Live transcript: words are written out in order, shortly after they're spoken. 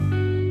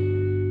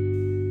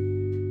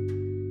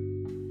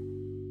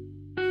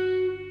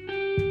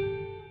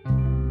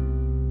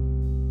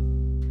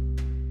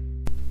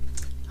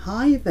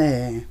Hi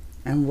there,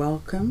 and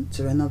welcome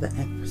to another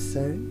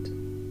episode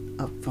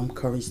from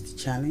Courage to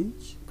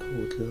Challenge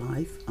called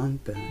Life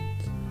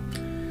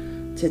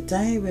Unburnt.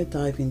 Today we're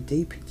diving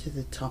deep into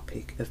the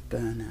topic of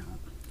burnout.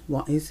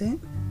 What is it?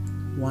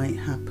 Why it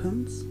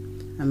happens?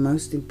 And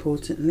most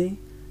importantly,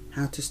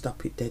 how to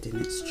stop it dead in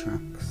its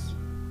tracks.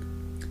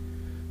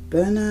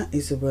 Burnout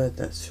is a word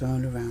that's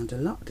thrown around a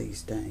lot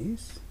these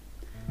days.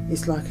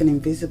 It's like an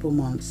invisible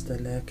monster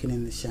lurking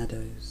in the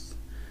shadows,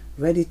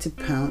 ready to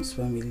pounce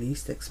when we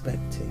least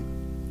expect it.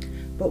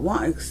 But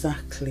what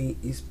exactly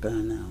is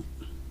burnout?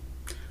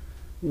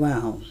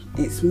 Well,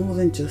 it's more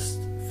than just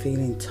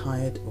feeling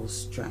tired or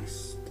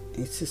stressed.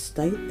 It's a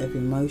state of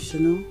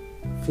emotional,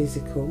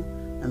 physical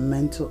and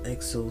mental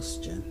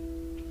exhaustion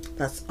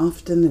that's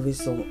often the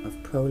result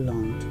of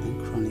prolonged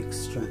and chronic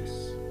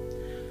stress.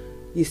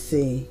 You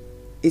see,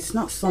 it's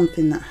not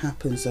something that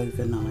happens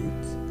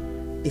overnight.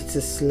 It's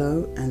a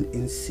slow and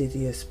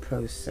insidious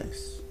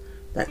process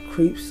that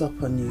creeps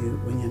up on you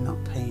when you're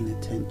not paying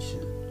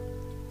attention.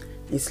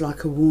 It's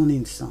like a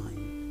warning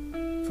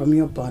sign from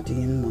your body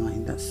and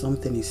mind that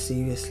something is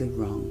seriously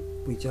wrong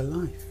with your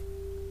life.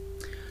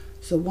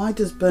 So why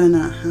does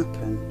burnout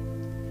happen?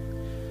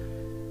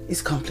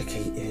 It's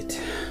complicated.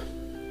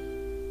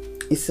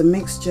 It's a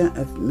mixture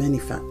of many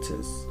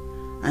factors,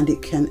 and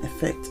it can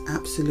affect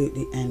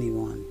absolutely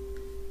anyone.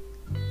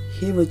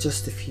 Here are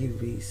just a few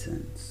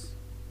reasons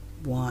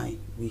why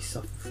we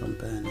suffer from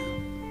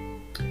burnout.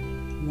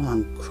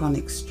 1.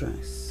 Chronic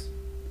stress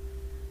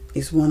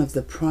is one of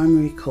the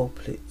primary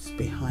culprits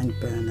behind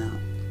burnout,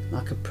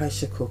 like a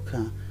pressure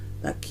cooker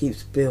that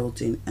keeps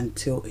building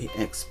until it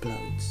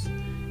explodes.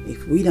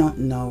 If we don't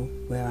know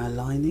where our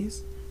line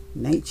is,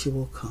 nature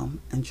will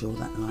come and draw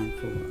that line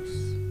for us.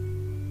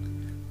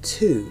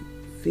 2.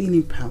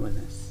 Feeling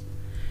powerless.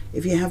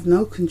 If you have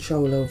no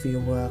control over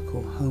your work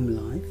or home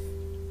life,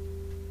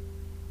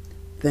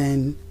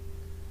 then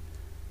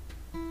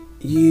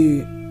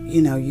you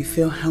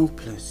feel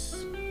helpless.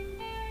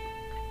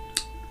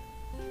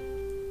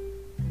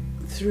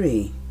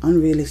 3.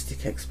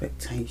 Unrealistic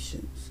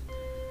expectations,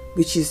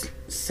 which is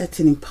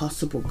setting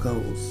impossible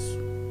goals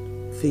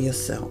for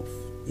yourself,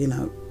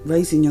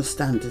 raising your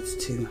standards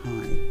too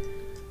high.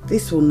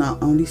 This will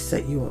not only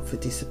set you up for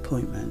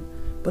disappointment,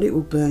 but it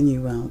will burn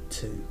you out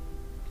too.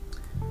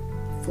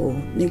 4.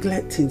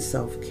 Neglecting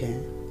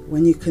self-care.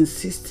 When you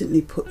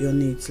consistently put your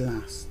needs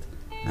last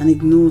and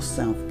ignore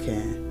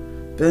self-care,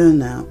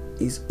 burnout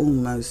is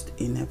almost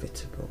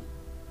inevitable.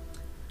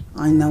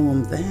 I know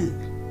I'm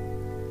there.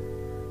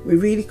 We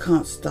really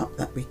can't stop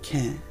that we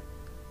care,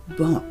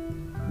 but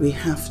we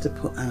have to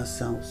put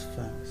ourselves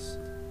first.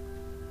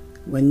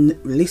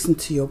 Listen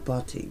to your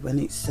body when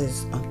it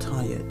says, I'm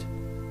tired.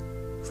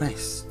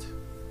 Rest.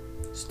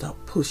 Stop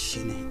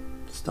pushing it.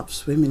 Stop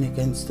swimming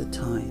against the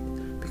tide,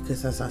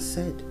 because as I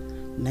said,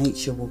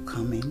 nature will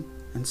come in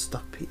and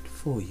stop it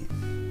for you.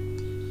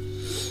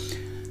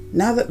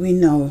 Now that we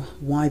know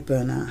why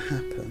burnout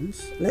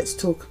happens, let's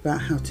talk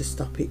about how to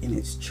stop it in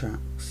its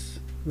tracks.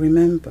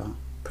 Remember,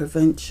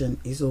 prevention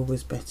is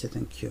always better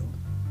than cure.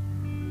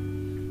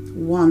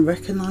 1.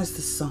 Recognize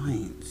the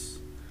signs.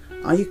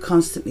 Are you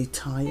constantly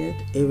tired,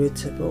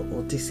 irritable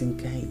or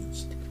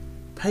disengaged?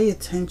 Pay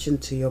attention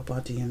to your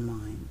body and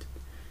mind.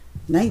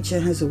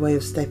 Nature has a way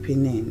of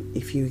stepping in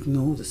if you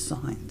ignore the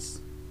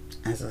signs.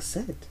 As I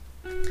said,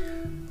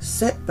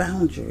 set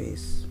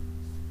boundaries.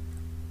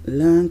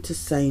 Learn to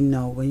say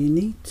no when you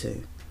need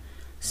to.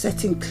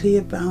 Setting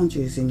clear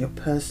boundaries in your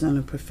personal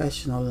and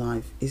professional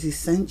life is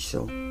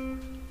essential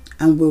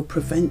and will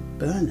prevent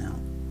burnout.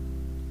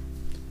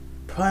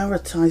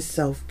 Prioritize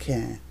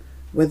self-care,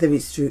 whether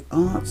it's through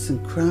arts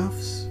and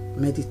crafts,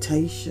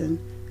 meditation,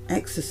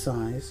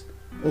 exercise,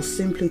 or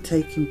simply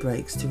taking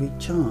breaks to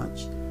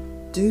recharge.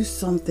 Do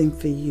something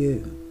for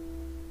you.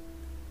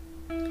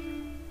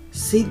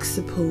 Seek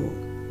support.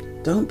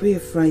 Don't be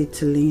afraid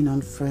to lean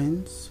on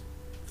friends,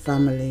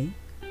 family,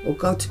 or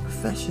go to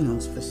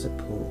professionals for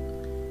support.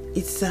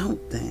 It's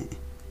out there.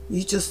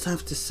 You just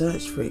have to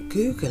search for it.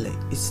 Google it.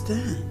 It's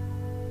there.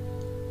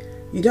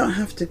 You don't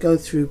have to go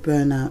through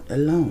burnout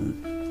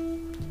alone.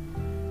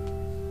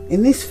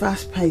 In this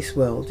fast-paced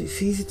world,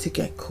 it's easy to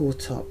get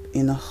caught up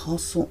in the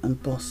hustle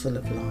and bustle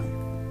of life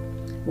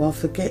while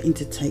forgetting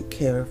to take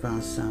care of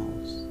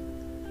ourselves.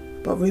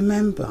 But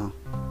remember,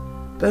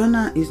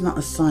 burnout is not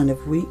a sign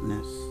of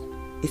weakness.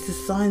 It's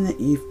a sign that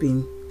you've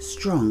been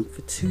strong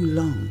for too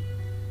long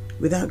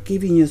without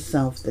giving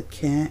yourself the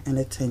care and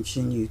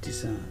attention you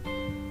deserve.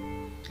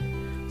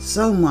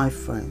 So my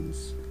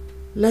friends,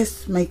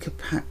 let's make a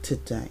pact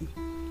today.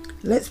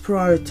 Let's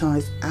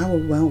prioritize our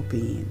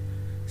well-being,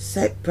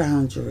 set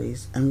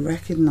boundaries and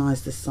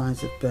recognize the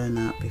signs of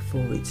burnout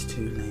before it's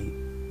too late.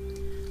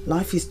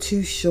 Life is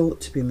too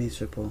short to be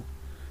miserable.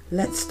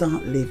 Let's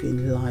start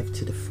living life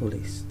to the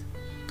fullest.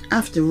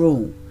 After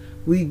all,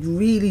 we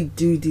really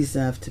do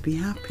deserve to be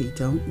happy,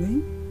 don't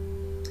we?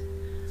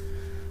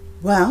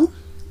 Well,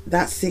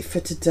 that's it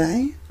for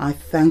today. I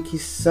thank you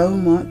so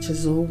much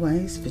as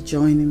always for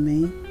joining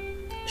me,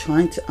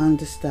 trying to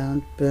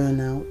understand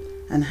burnout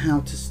and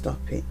how to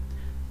stop it.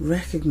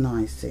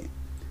 Recognize it.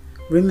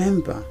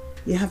 Remember,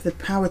 you have the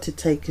power to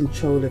take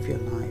control of your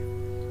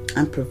life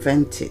and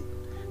prevent it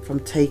from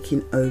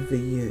taking over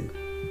you.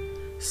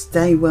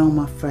 Stay well,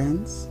 my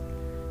friends.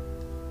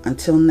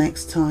 Until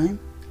next time,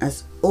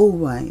 as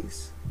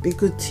always, be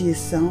good to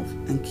yourself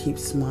and keep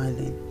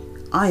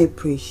smiling. I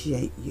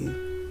appreciate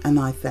you and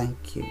I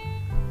thank you.